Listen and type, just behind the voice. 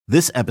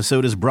This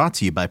episode is brought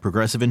to you by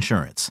Progressive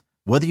Insurance.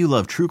 Whether you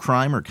love true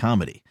crime or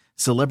comedy,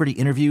 celebrity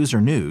interviews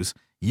or news,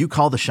 you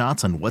call the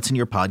shots on what's in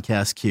your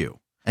podcast queue.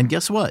 And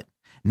guess what?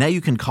 Now you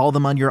can call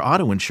them on your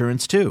auto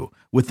insurance too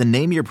with the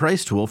Name Your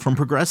Price tool from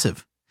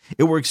Progressive.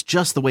 It works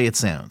just the way it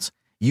sounds.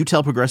 You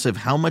tell Progressive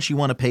how much you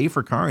want to pay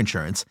for car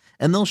insurance,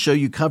 and they'll show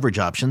you coverage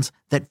options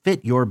that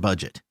fit your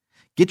budget.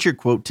 Get your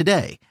quote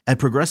today at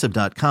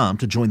Progressive.com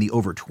to join the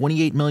over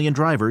 28 million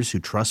drivers who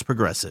trust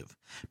Progressive.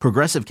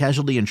 Progressive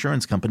Casualty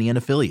Insurance Company and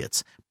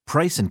Affiliates.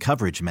 Price and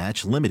coverage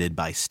match limited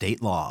by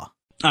state law.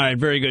 All right,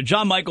 very good.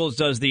 John Michaels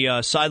does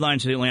the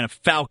sidelines of the Atlanta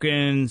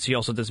Falcons. He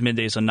also does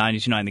middays on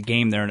 92.9 The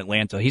Game there in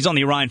Atlanta. He's on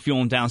the Orion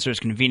Fuel and Downstairs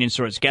Convenience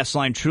Store. His guest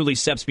line truly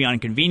steps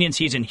beyond convenience.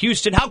 He's in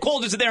Houston. How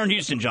cold is it there in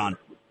Houston, John?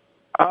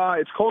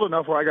 It's cold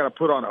enough where I got to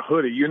put on a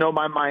hoodie. You know,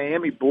 my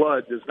Miami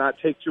blood does not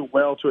take too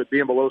well to it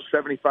being below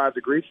 75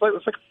 degrees. It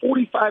was like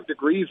 45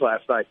 degrees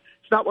last night.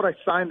 It's not what I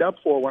signed up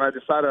for when I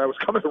decided I was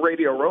coming to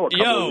Radio Row a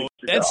couple of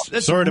weeks ago.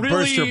 That's sorry to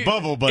burst your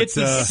bubble, but it's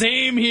the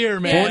same here,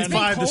 man.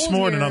 45 this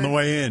morning here on the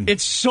way in.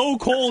 It's so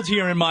cold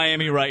here in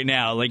Miami right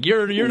now. Like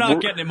you're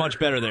not getting it much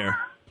better there.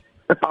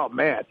 Oh,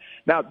 man.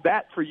 Now,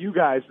 that for you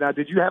guys,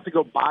 did you have to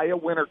go buy a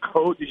winter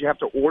coat? Did you have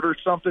to order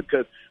something?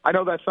 Because I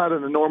know that's not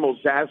in the normal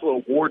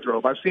Zaslow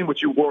wardrobe. I've seen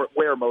what you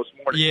wear most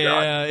mornings.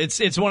 Yeah,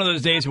 it's one of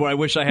those days where I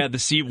wish I had the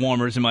seat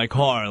warmers in my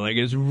car. Like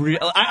it's real.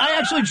 I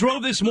actually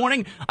drove this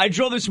morning. I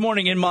drove this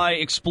morning in my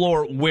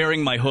Explorer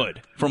wearing my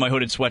hood for my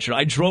hooded sweatshirt.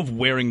 I drove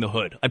wearing the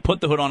hood. I put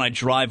the hood on. I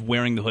drive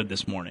wearing the hood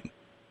this morning.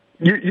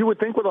 You would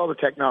think with all the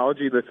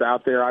technology that's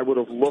out there, I would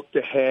have looked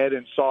ahead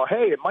and saw,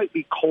 hey, it might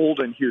be cold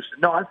in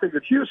Houston. No, I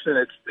figured Houston,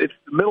 it's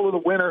the middle of the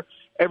winter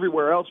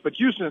everywhere else, but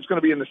Houston is going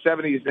to be in the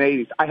 70s and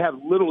 80s. I have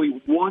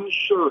literally one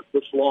shirt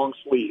that's long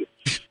sleeve.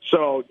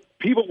 So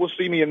people will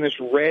see me in this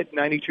red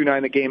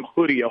 92.9 The Game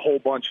hoodie a whole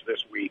bunch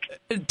this week.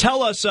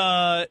 Tell us,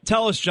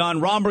 John.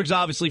 Romberg's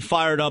obviously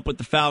fired up with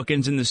the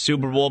Falcons in the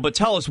Super Bowl, but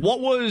tell us, what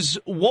was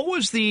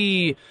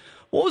the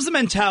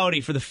mentality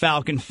for the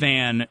Falcon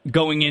fan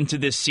going into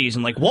this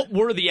season? Like, what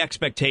were the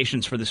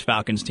expectations for this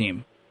Falcons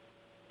team?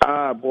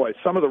 Boy,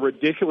 some of the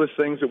ridiculous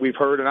things that we've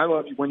heard, and I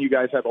love when you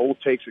guys have old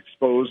takes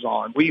exposed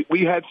on.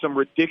 We had some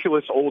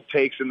ridiculous old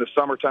takes in the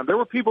summertime. There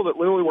were people that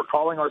literally were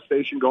calling our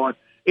station going,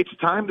 it's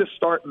time to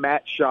start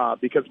Matt Schaub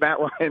because Matt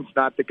Ryan's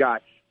not the guy.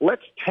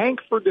 Let's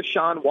tank for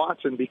Deshaun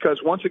Watson because,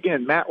 once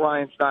again, Matt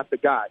Ryan's not the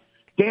guy.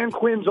 Dan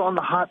Quinn's on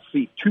the hot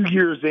seat 2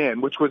 years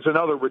in, which was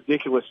another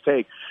ridiculous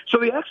take. So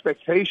the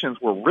expectations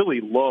were really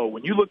low.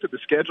 When you looked at the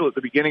schedule at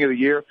the beginning of the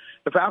year,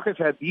 the Falcons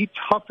had the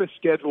toughest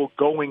schedule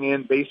going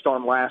in based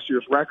on last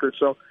year's record.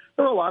 So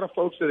there were a lot of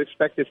folks that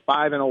expected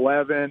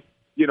 5-11,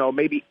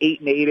 maybe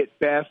 8-8 at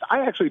best.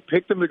 I actually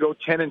picked them to go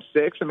 10-6,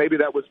 and maybe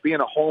that was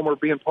being a homer,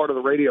 being part of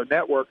the radio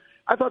network.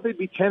 I thought they'd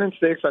be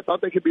 10-6. I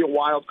thought they could be a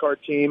wild card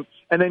team.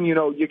 And then,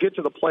 you get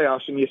to the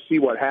playoffs and you see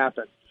what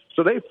happens.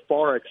 So they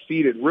far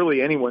exceeded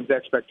really anyone's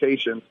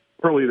expectations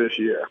early this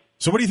year.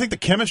 So what do you think the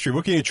chemistry,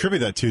 what can you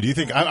attribute that to? Do you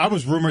think, I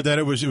was rumored that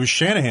it was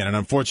Shanahan, and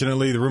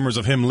unfortunately the rumors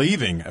of him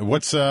leaving.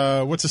 What's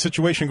the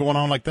situation going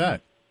on like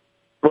that?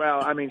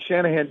 Well, I mean,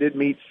 Shanahan did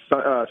meet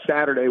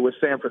Saturday with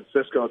San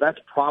Francisco. That's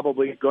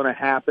probably going to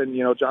happen.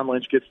 John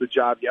Lynch gets the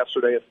job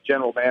yesterday as the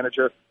general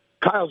manager.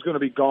 Kyle's going to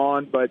be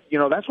gone, but,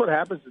 that's what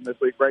happens in this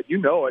league, right? You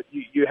know it.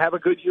 You have a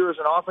good year as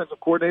an offensive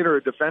coordinator or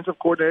a defensive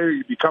coordinator,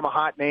 you become a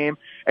hot name,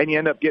 and you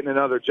end up getting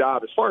another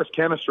job. As far as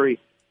chemistry,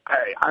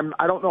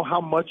 I don't know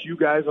how much you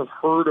guys have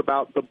heard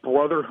about the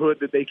brotherhood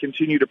that they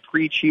continue to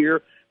preach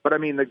here, but, I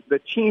mean, the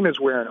team is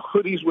wearing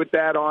hoodies with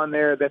that on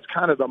there. That's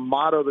kind of the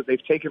motto that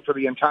they've taken for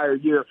the entire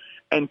year.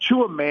 And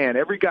to a man,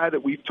 every guy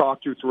that we've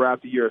talked to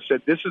throughout the year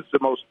said this is the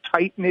most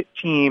tight-knit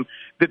team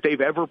that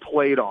they've ever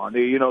played on,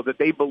 that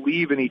they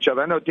believe in each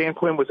other. I know Dan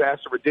Quinn was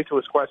asked a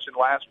ridiculous question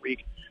last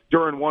week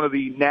during one of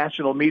the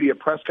national media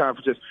press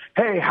conferences.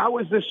 Hey, how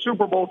is this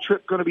Super Bowl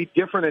trip going to be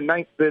different than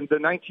the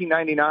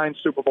 1999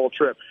 Super Bowl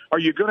trip? Are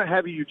you going to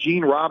have a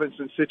Eugene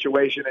Robinson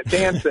situation? And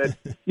Dan said,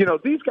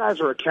 these guys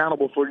are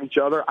accountable for each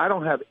other. I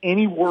don't have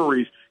any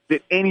worries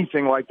that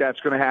anything like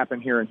that's going to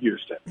happen here in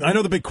Houston. I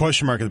know the big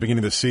question mark at the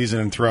beginning of the season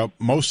and throughout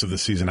most of the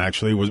season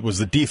actually was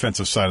the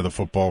defensive side of the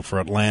football for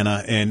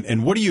Atlanta.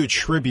 And what do you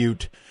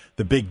attribute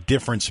the big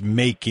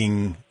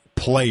difference-making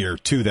player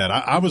to that?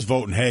 I was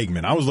voting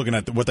Hagman. I was looking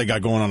at what they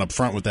got going on up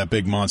front with that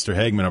big monster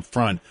Hagman up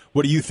front.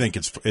 What do you think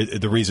it's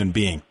the reason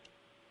being?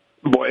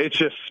 Boy, it's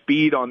just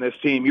speed on this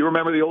team. You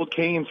remember the old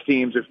Canes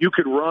teams. If you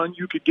could run,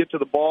 you could get to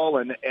the ball,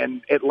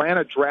 and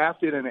Atlanta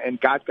drafted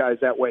and got guys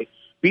that way.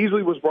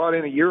 Beasley was brought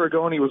in a year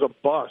ago, and he was a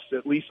bust.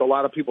 At least a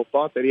lot of people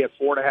thought that. He had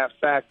 4.5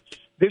 sacks.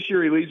 This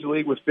year he leads the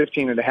league with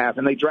 15.5,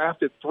 and they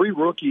drafted 3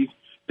 rookies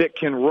that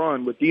can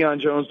run with Deion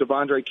Jones,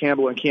 Devondre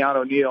Campbell, and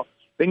Keanu Neal.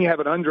 Then you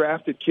have an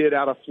undrafted kid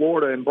out of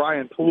Florida and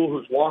Brian Poole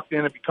who's walked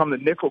in and become the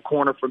nickel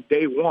corner from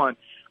day one.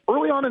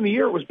 Early on in the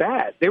year, it was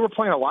bad. They were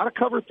playing a lot of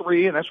cover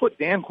 3, and that's what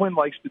Dan Quinn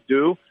likes to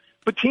do,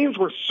 but teams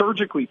were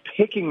surgically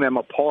picking them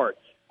apart.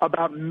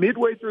 About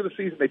midway through the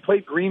season, they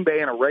played Green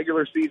Bay in a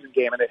regular season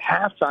game, and at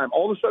halftime,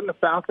 all of a sudden the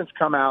Falcons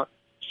come out,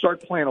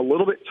 start playing a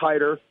little bit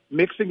tighter,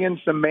 mixing in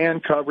some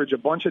man coverage, a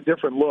bunch of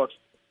different looks.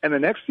 And the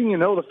next thing you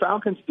know, the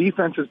Falcons'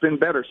 defense has been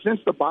better.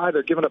 Since the bye,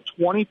 they're giving up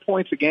 20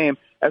 points a game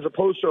as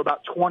opposed to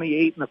about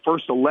 28 in the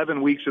first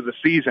 11 weeks of the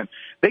season.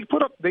 They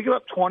give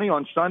up 20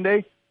 on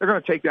Sunday. They're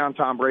going to take down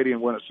Tom Brady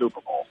and win a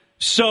Super Bowl.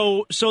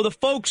 So the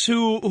folks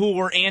who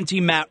were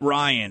anti-Matt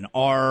Ryan,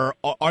 are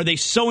they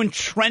so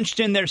entrenched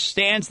in their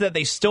stance that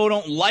they still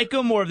don't like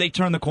him, or have they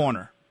turned the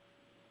corner?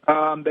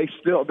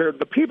 They're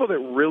the people that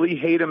really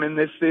hate him in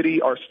this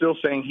city are still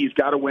saying he's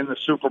got to win the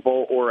Super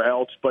Bowl or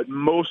else, but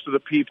most of the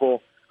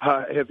people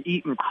have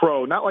eaten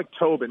crow, not like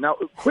Tobin. Now,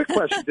 quick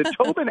question: did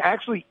Tobin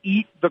actually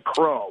eat the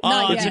crow?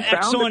 It's an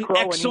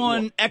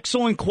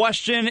excellent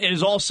question. It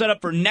is all set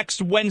up for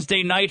next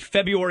Wednesday night,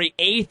 February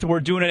 8th. We're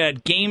doing it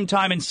at Game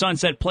Time in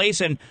Sunset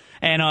Place, and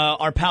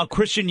our pal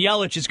Christian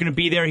Yelich is going to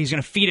be there. He's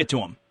going to feed it to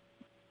him.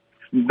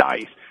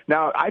 Nice.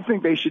 Now, I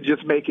think they should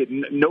just make it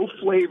no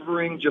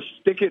flavoring. Just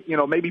stick it,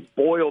 maybe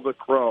boil the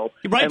crow.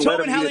 Right,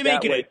 Tobin, how are they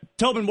making it?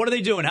 Tobin, what are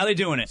they doing? How are they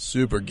doing it?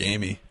 Super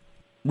gamey.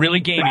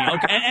 Really gamey.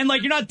 Okay. and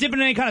you're not dipping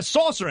in any kind of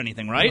sauce or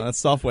anything, right? No, that's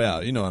soft way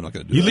out. I'm not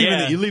going to do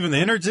that. You leaving the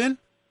innards in?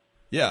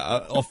 Yeah,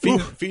 I'll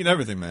feed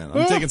everything, man.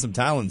 I'm taking some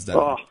talons down.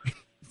 Oh.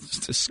 It's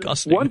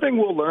disgusting. One thing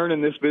we'll learn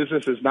in this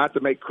business is not to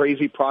make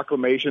crazy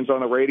proclamations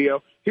on the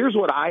radio. Here's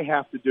what I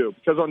have to do.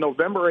 Because on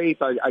November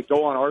 8th, I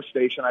go on our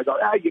station. I go,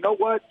 you know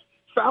what?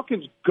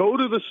 Falcons go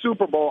to the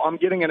Super Bowl. I'm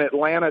getting an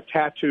Atlanta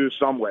tattoo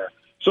somewhere.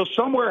 So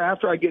somewhere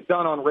after I get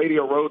done on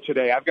Radio Road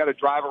today, I've got to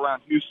drive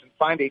around Houston,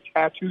 find a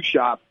tattoo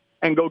shop,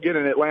 and go get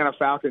an Atlanta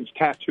Falcons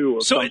tattoo.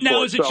 So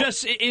now,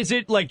 is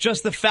it like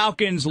just the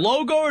Falcons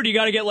logo, or do you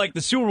got to get like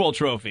the Super Bowl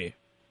trophy?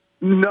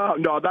 No,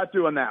 I'm not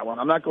doing that one.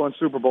 I'm not going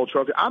Super Bowl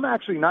trophy. I'm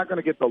actually not going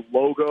to get the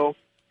logo.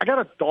 I got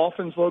a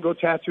Dolphins logo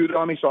tattooed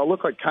on me, so I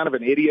look like kind of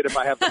an idiot if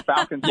I have the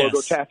Falcons logo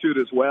tattooed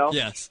as well.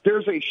 Yes.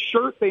 There's a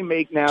shirt they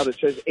make now that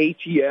says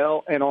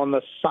ATL, and on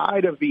the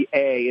side of the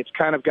A, it's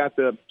kind of got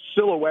the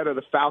silhouette of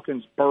the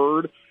Falcons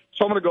bird.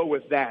 So I'm going to go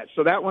with that.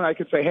 So that one I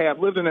could say, hey, I've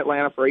lived in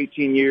Atlanta for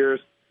 18 years.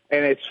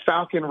 And it's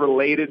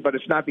Falcon-related, but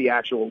it's not the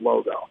actual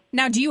logo.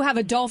 Now, do you have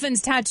a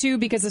Dolphins tattoo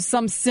because of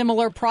some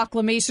similar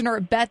proclamation or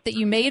a bet that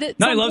you made at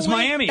some he loves point?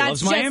 Miami.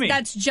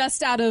 That's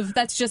just out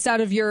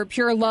of your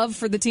pure love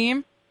for the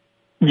team?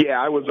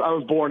 Yeah, I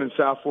was born in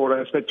South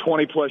Florida. I spent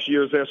 20-plus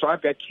years there, so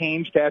I've got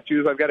Canes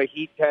tattoos. I've got a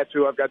Heat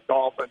tattoo. I've got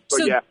Dolphins.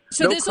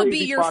 So this will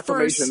be your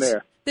first.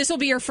 This will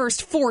be your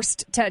first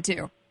forced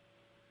tattoo.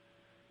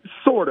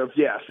 Sort of,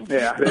 yes.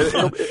 Yeah.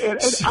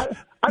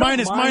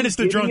 Minus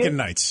the drunken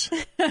nights.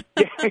 Yeah,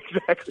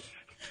 exactly.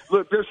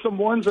 Look, there's some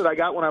ones that I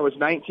got when I was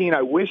 19.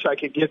 I wish I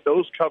could get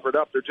those covered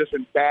up. They're just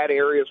in bad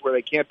areas where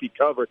they can't be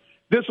covered.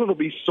 This one will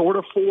be sort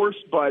of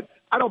forced, but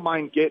I don't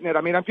mind getting it.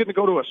 I mean, I'm getting to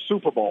go to a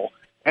Super Bowl.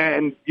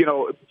 And,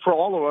 for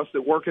all of us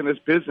that work in this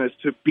business,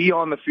 to be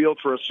on the field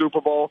for a Super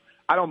Bowl,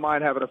 I don't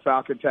mind having a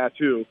Falcon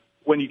tattoo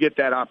when you get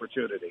that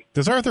opportunity.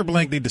 Does Arthur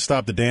Blank need to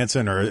stop the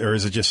dancing, or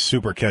is it just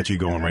super catchy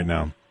going right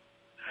now?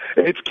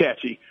 It's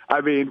catchy.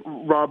 I mean,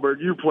 Robert,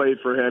 you played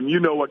for him.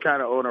 You know what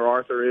kind of owner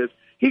Arthur is.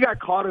 He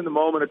got caught in the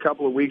moment a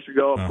couple of weeks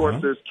ago. Of course,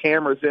 there's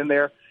cameras in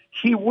there.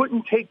 He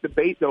wouldn't take the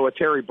bait, though, at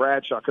Terry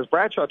Bradshaw, because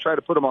Bradshaw tried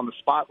to put him on the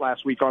spot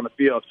last week on the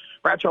field.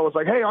 Bradshaw was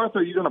like, hey, Arthur,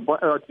 are you going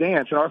to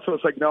dance? And Arthur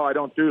was like, no, I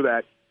don't do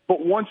that.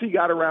 But once he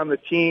got around the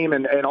team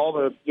and all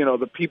the,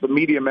 the people,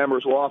 media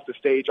members were off the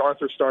stage,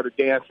 Arthur started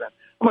dancing.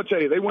 I'm going to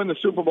tell you, they win the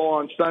Super Bowl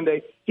on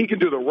Sunday. He can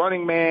do the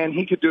running man.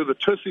 He could do the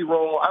Tootsie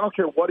Roll. I don't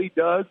care what he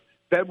does.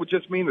 That would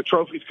just mean the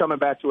trophy's coming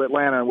back to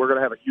Atlanta, and we're going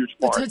to have a huge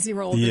part. The Tootsie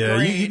Roll.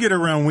 Yeah, you get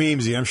around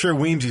Weemsy. I'm sure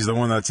Weemsy's the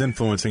one that's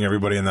influencing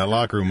everybody in that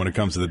locker room when it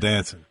comes to the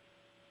dancing.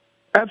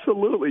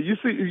 Absolutely.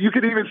 You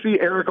could even see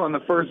Eric on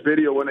the first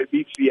video when they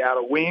beat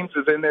Seattle. Weems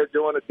is in there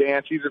doing a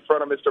dance. He's in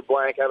front of Mr.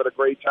 Blank having a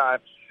great time.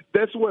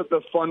 That's what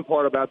the fun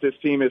part about this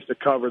team is to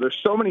cover. There's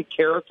so many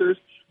characters,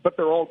 but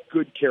they're all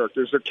good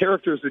characters. They're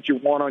characters that you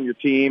want on your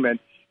team, and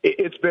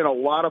it's been a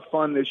lot of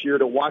fun this year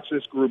to watch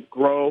this group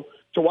grow,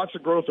 to watch the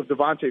growth of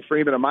Devontae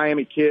Freeman, a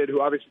Miami kid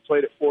who obviously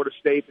played at Florida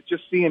State, but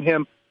just seeing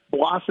him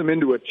blossom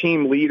into a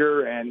team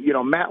leader. And,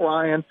 Matt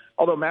Ryan,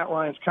 although Matt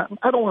Ryan's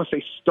I don't want to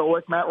say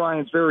stoic. Matt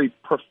Ryan's very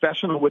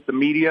professional with the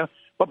media,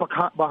 but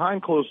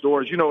behind closed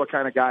doors, you know what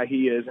kind of guy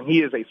he is. And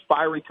he is a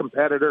fiery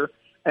competitor,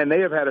 and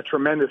they have had a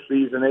tremendous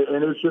season.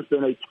 And it's just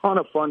been a ton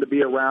of fun to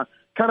be around.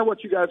 Kind of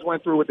what you guys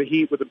went through with the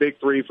Heat, with the Big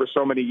Three for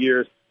so many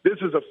years. This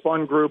is a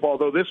fun group,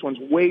 although this one's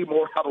way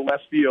more out of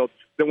left field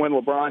than when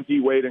LeBron, D.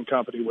 Wade, and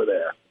company were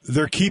there.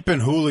 They're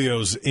keeping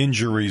Julio's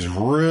injuries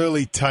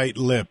really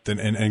tight-lipped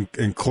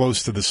and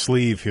close to the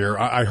sleeve here.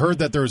 I heard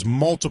that there's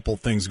multiple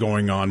things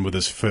going on with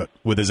his foot,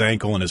 with his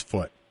ankle and his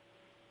foot.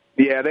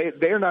 Yeah,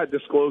 they're not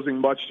disclosing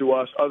much to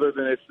us other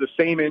than it's the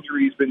same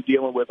injury he's been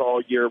dealing with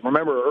all year.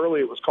 Remember,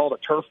 earlier it was called a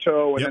turf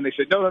toe, and then they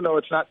said, no,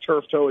 it's not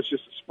turf toe, it's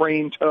just a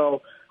sprained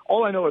toe.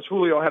 All I know is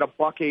Julio had a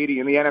 $180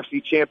 in the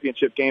NFC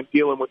Championship game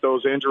dealing with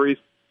those injuries.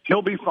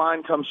 He'll be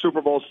fine come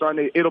Super Bowl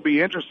Sunday. It'll be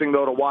interesting,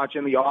 though, to watch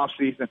in the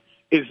offseason.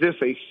 Is this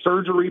a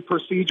surgery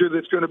procedure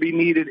that's going to be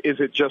needed?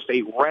 Is it just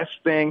a rest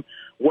thing?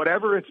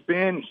 Whatever it's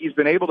been, he's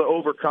been able to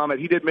overcome it.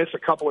 He did miss a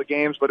couple of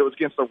games, but it was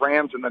against the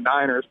Rams and the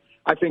Niners.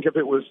 I think if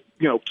it was,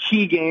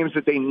 key games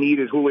that they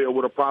needed, Julio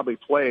would have probably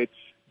played.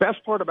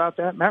 Best part about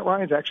that, Matt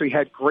Ryan's actually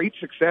had great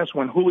success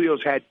when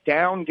Julio's had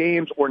down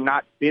games or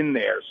not been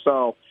there.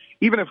 So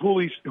even if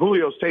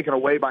Julio's taken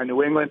away by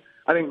New England,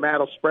 I think Matt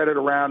will spread it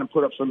around and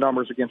put up some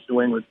numbers against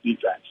New England's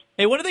defense.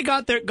 Hey, what do they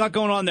got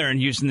going on there in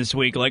Houston this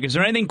week? Like, is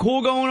there anything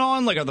cool going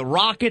on? Like, are the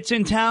Rockets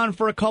in town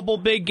for a couple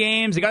big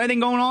games? They got anything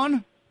going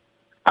on?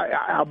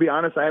 I'll be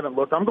honest, I haven't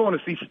looked. I'm going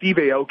to see Steve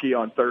Aoki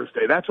on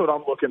Thursday. That's what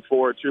I'm looking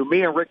forward to.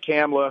 Me and Rick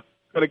Kamla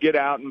going to get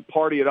out and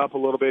party it up a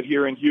little bit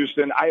here in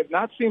Houston. I have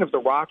not seen if the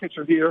Rockets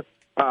are here.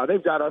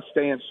 They've got us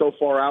staying so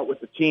far out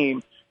with the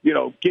team.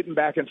 Getting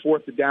back and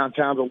forth to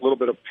downtown's a little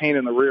bit of pain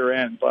in the rear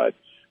end, but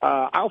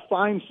I'll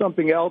find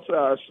something else,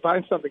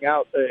 find something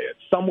out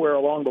somewhere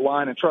along the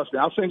line, and trust me,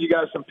 I'll send you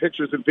guys some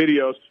pictures and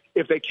videos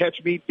if they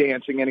catch me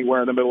dancing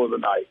anywhere in the middle of the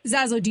night.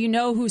 Zaslow, do you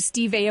know who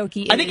Steve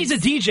Aoki is? I think he's a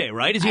DJ,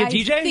 right? Is he a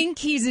DJ? I think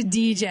he's a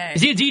DJ.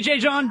 Is he a DJ,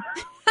 John?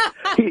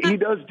 He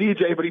does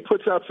DJ, but he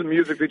puts out some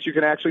music that you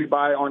can actually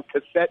buy on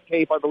cassette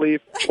tape, I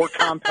believe, or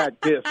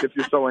compact disc if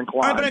you're so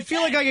inclined. All right, but I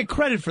feel like I get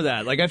credit for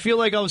that. Like, I feel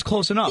like I was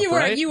close enough,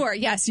 right? You were.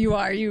 Yes, you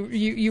are.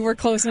 You were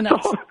close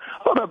enough.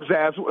 Hold up,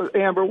 Zaz.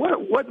 Amber,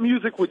 what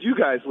music would you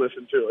guys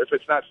listen to if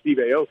it's not Steve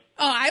Aoki?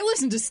 Oh, I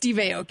listen to Steve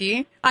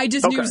Aoki. I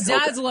just knew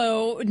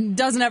Zaslow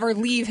doesn't ever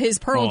leave his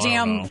Pearl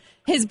Jam.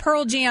 His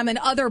Pearl Jam and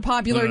other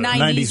popular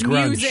 90s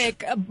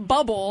music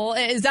bubble.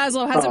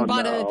 Zaslow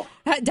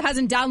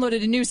hasn't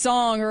downloaded a new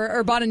song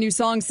or bought a new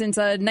song since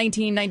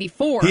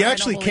 1994. He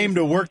actually came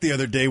to work the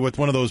other day with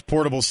one of those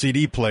portable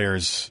CD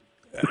players.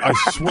 I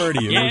swear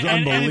to you, it was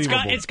unbelievable.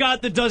 And it's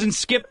got the doesn't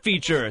skip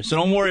feature, so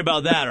don't worry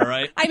about that, all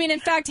right? I mean, in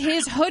fact,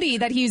 his hoodie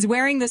that he's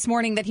wearing this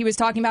morning that he was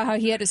talking about how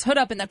he had his hood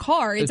up in the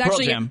car, it's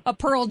actually a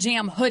Pearl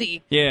Jam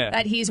hoodie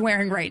that he's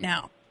wearing right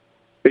now.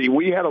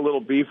 We had a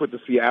little beef with the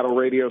Seattle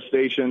radio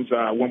stations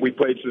when we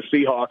played the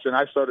Seahawks, and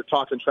I started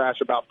talking trash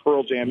about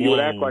Pearl Jam. You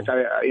would act like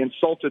I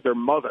insulted their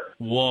mother.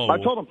 Whoa. I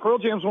told them Pearl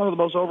Jam's one of the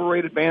most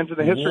overrated bands in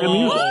the history of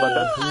music.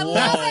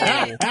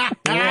 But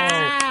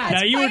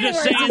Now you were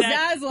just saying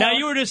that. Now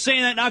you were just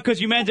saying that not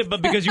because you meant it,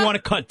 but because you want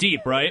to cut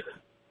deep, right?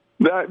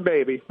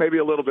 Maybe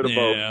a little bit of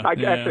both.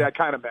 Actually, I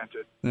kind of meant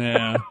it.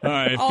 Yeah, all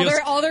right.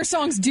 All their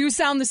songs do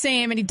sound the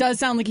same, and he does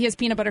sound like he has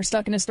peanut butter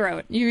stuck in his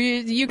throat.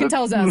 You can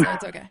tell Zaslow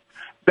it's okay.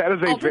 That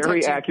is a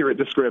very accurate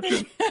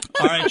description.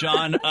 All right,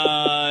 John.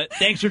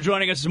 Thanks for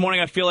joining us this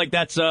morning. I feel like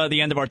that's the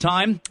end of our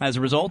time as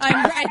a result.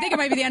 I think it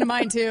might be the end of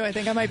mine, too. I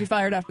think I might be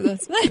fired after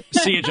this.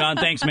 See you, John.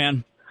 Thanks,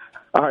 man.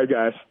 All right,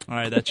 guys. All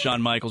right, that's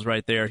Shawn Michaels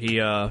right there.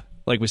 He,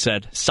 like we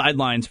said,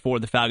 sidelines for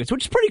the Falcons,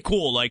 which is pretty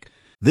cool.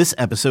 This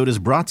episode is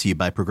brought to you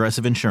by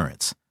Progressive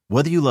Insurance.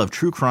 Whether you love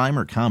true crime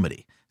or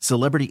comedy,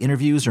 celebrity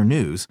interviews or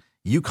news,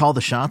 you call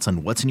the shots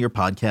on what's in your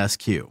podcast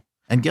queue.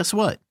 And guess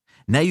what?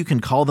 Now you can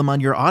call them on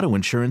your auto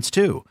insurance,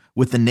 too,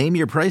 with the Name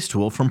Your Price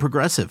tool from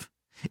Progressive.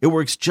 It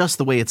works just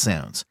the way it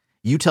sounds.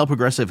 You tell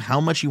Progressive how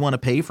much you want to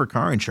pay for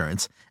car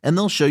insurance, and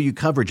they'll show you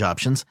coverage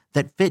options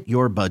that fit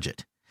your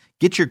budget.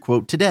 Get your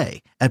quote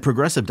today at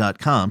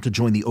Progressive.com to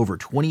join the over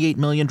 28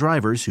 million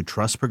drivers who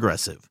trust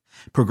Progressive.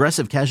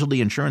 Progressive Casualty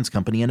Insurance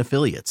Company and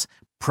Affiliates.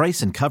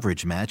 Price and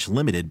coverage match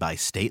limited by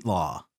state law.